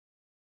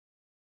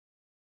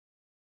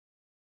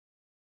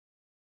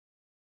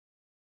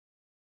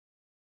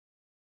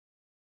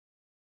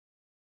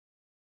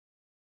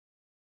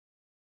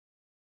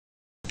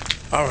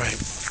Alright,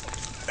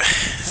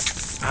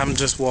 I'm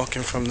just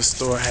walking from the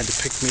store. I had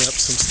to pick me up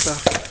some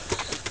stuff.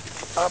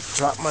 Up,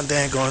 drop my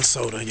daggone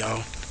soda,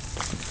 y'all.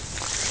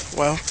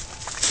 Well,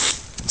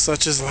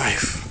 such is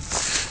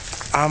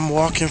life. I'm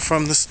walking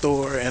from the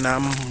store and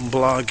I'm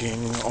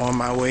blogging on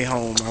my way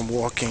home. I'm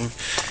walking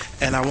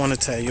and I want to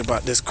tell you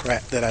about this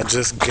crap that I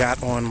just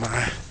got on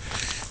my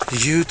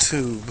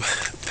YouTube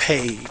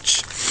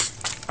page.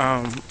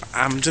 I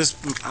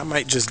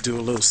might just do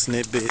a little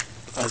snippet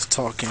of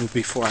talking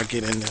before I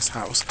get in this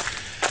house.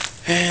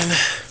 And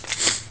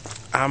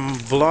I'm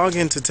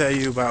vlogging to tell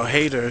you about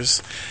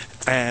haters,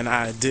 and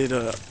I did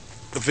a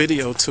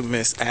video to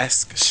Miss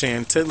Ask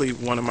Chantilly,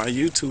 one of my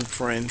YouTube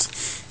friends,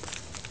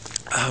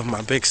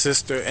 my big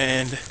sister,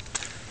 and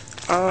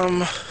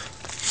I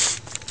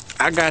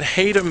got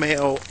hater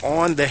mail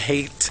on the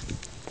hate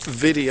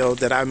video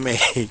that I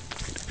made.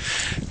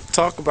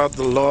 Talk about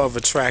the law of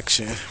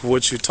attraction.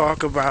 What you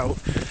talk about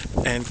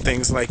and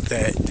things like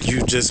that,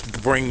 you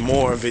just bring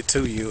more of it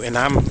to you. And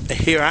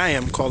I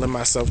am calling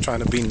myself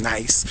trying to be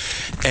nice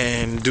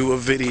and do a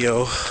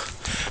video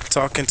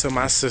talking to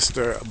my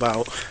sister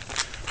about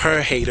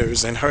her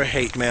haters and her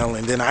hate mail,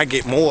 and then I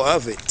get more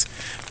of it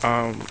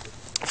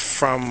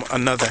from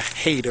another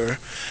hater.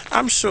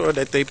 I'm sure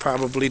that they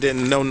probably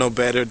didn't know no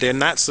better. They're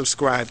not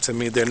subscribed to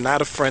me. They're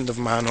not a friend of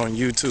mine on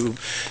YouTube.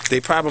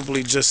 They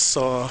probably just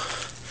saw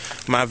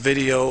my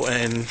video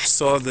and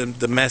saw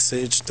the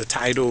message, the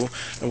title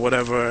and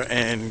whatever,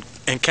 and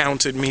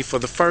encountered me for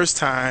the first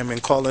time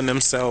and calling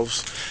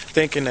themselves,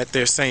 thinking that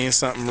they're saying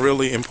something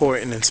really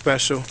important and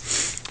special.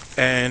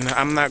 And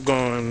I'm not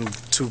going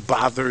to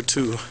bother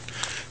to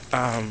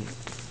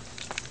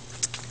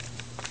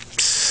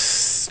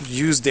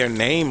use their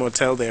name or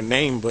tell their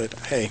name, but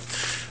hey,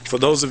 for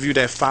those of you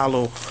that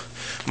follow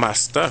my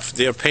stuff,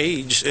 their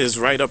page is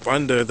right up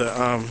under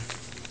the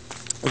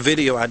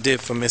video I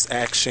did for Miss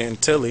Ask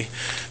Chantilly.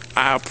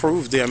 I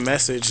approved their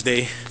message.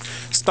 They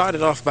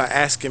started off by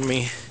asking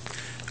me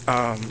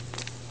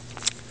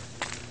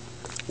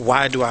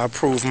why do I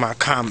approve my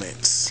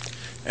comments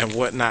and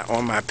whatnot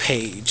on my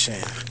page,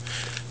 and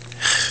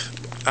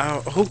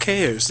who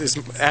cares?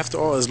 After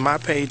all, it's my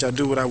page. I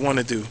do what I want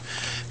to do,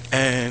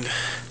 and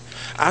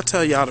I'll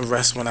tell y'all the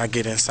rest when I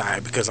get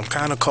inside, because I'm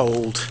kind of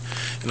cold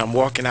and I'm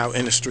walking out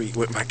in the street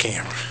with my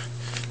camera.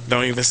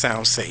 Don't even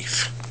sound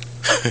safe.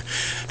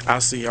 I'll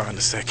see y'all in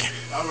a second.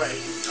 Alright,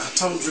 I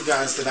told you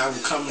guys that I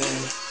would come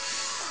in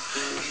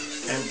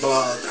and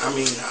blog. I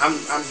mean, I'm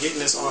getting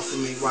this off of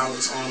me while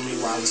it's on me,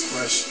 while it's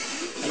fresh.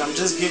 And I'm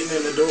just getting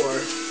in the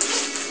door.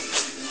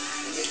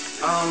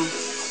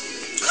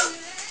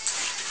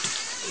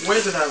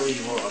 Where did I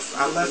leave off?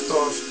 I left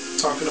off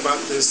talking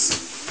about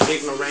this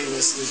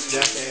ignoramus, this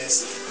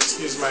jackass,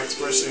 excuse my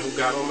expression, who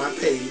got on my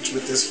page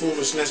with this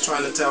foolishness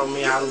trying to tell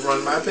me how to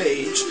run my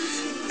page,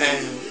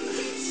 and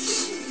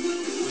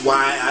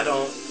why I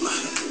don't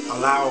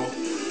allow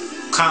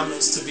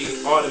comments to be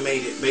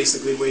automated,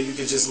 basically, where you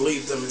can just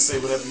leave them and say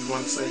whatever you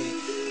want to say.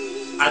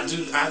 I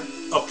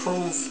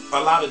approve a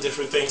lot of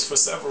different things for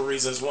several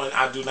reasons. One,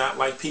 I do not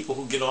like people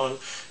who get on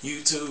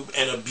YouTube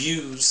and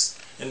abuse,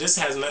 and this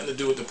has nothing to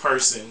do with the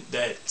person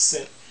that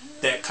sent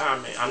that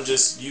comment. I'm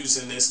just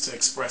using this to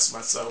express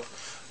myself.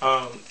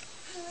 I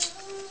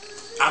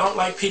don't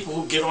like people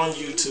who get on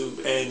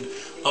YouTube and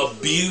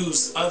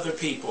abuse other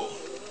people,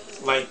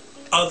 like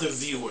other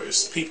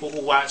viewers, people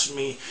who watch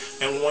me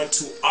and want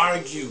to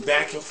argue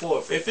back and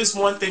forth. If it's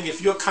one thing,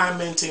 if you're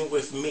commenting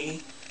with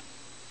me,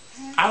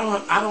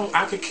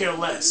 I could care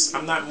less.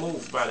 I'm not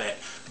moved by that.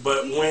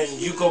 But when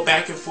you go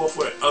back and forth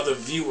with other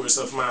viewers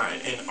of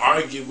mine and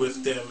argue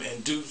with them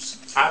and do,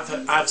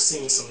 I've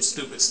seen some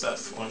stupid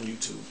stuff on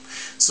YouTube.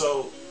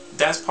 So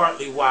that's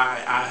partly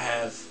why I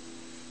have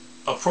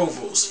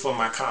approvals for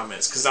my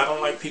comments, because I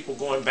don't like people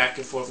going back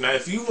and forth. Now,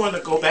 if you want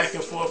to go back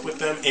and forth with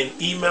them and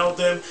email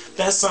them,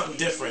 that's something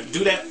different.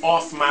 Do that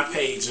off my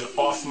page and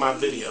off my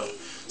video.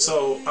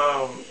 So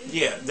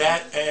yeah,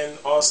 that, and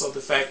also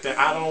the fact that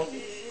I don't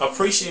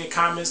appreciate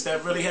comments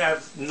that really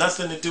have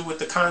nothing to do with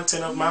the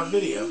content of my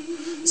video.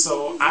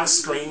 So I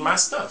screen my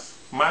stuff,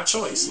 my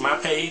choice, my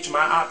page, my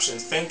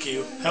options. Thank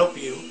you, help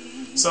you.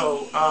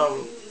 So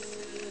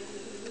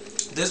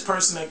this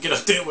person that get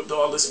up there with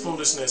all this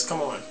foolishness,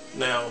 come on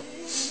now.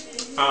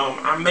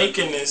 I'm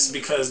making this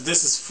because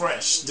this is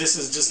fresh. This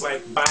is just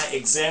like by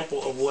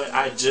example of what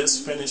I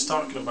just finished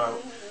talking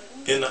about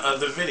in the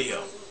other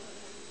video.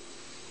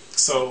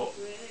 So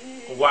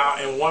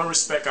while in one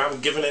respect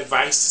I'm giving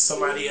advice to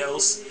somebody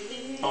else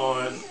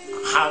on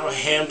how to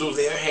handle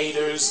their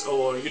haters,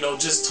 or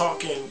just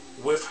talking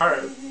with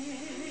her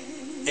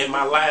in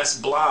my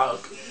last blog,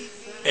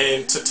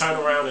 and to turn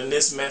around and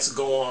this mess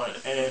go on,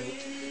 and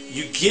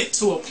you get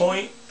to a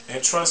point,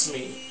 and trust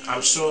me,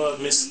 I'm sure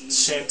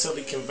Miss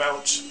Chantilly can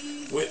vouch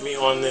with me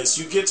on this,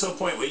 you get to a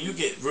point where you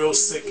get real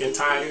sick and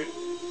tired.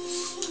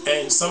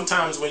 And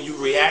sometimes when you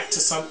react to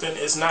something,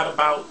 it's not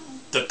about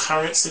the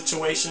current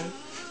situation.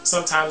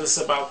 Sometimes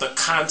it's about the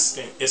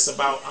constant. It's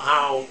about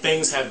how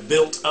things have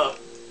built up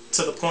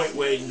to the point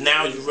where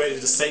now you're ready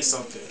to say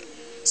something.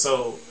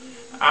 So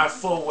I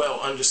full well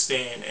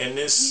understand. And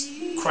this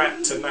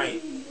crap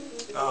tonight,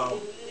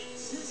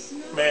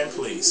 man,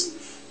 please.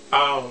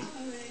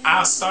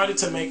 I started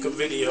to make a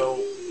video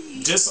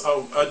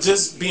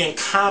just being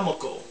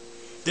comical.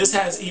 This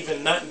has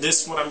even nothing,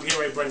 this what I'm getting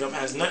ready to bring up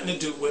has nothing to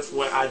do with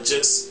what I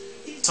just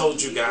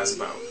told you guys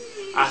about.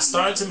 I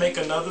started to make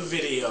another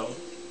video,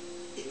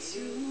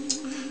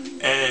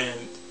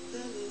 and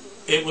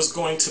it was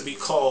going to be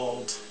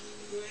called,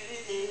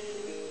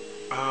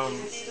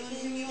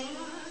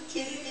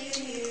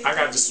 I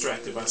got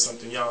distracted by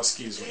something, y'all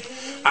excuse me.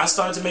 I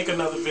started to make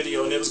another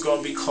video, and it was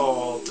going to be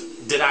called,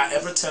 Did I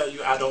Ever Tell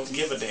You I Don't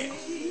Give a Damn?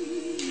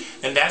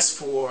 And that's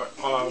for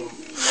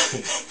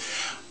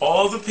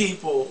all the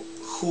people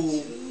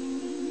who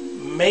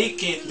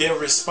make it their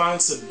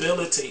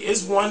responsibility.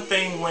 It's one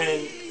thing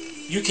when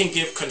you can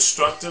give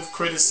constructive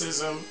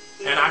criticism,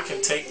 and I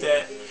can take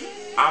that.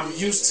 I'm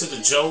used to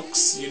the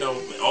jokes, you know,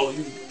 oh,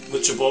 you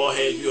with your bald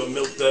head, you a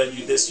milk dud,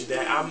 you this, you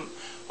that.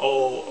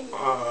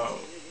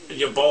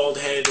 Your bald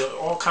head,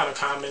 all kind of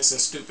comments and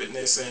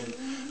stupidness, and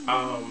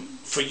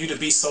for you to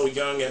be so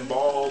young and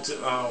bald,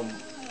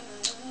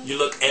 you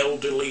look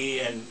elderly,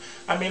 and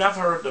I mean, I've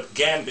heard the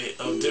gambit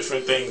of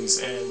different things.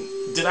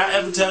 And did I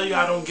ever tell you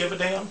I don't give a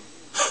damn?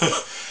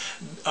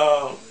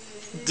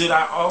 Did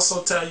I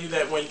also tell you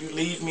that when you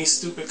leave me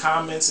stupid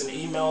comments and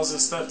emails and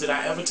stuff, did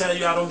I ever tell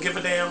you I don't give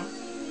a damn?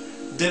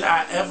 Did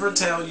I ever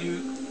tell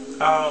you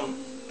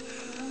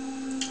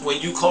when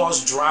you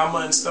cause drama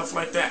and stuff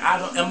like that?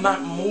 I'm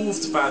not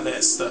moved by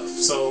that stuff.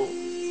 So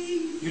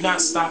you're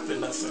not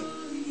stopping nothing.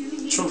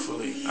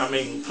 Truthfully, I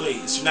mean,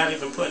 please, you're not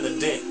even putting a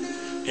dent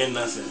in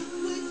nothing.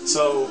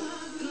 So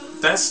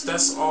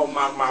that's all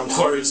my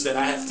words that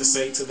I have to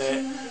say to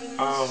that.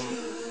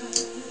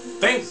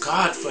 Thank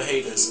God for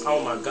haters.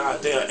 Oh my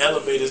God, they are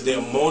elevators, they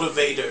are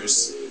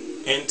motivators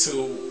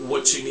into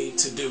what you need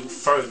to do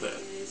further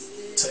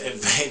to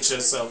advance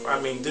yourself. I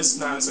mean, this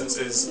nonsense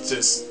is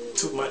just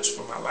too much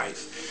for my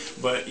life.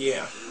 But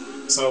yeah,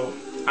 so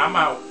I'm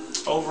out.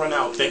 Over and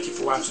out. Thank you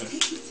for watching.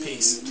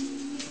 Peace.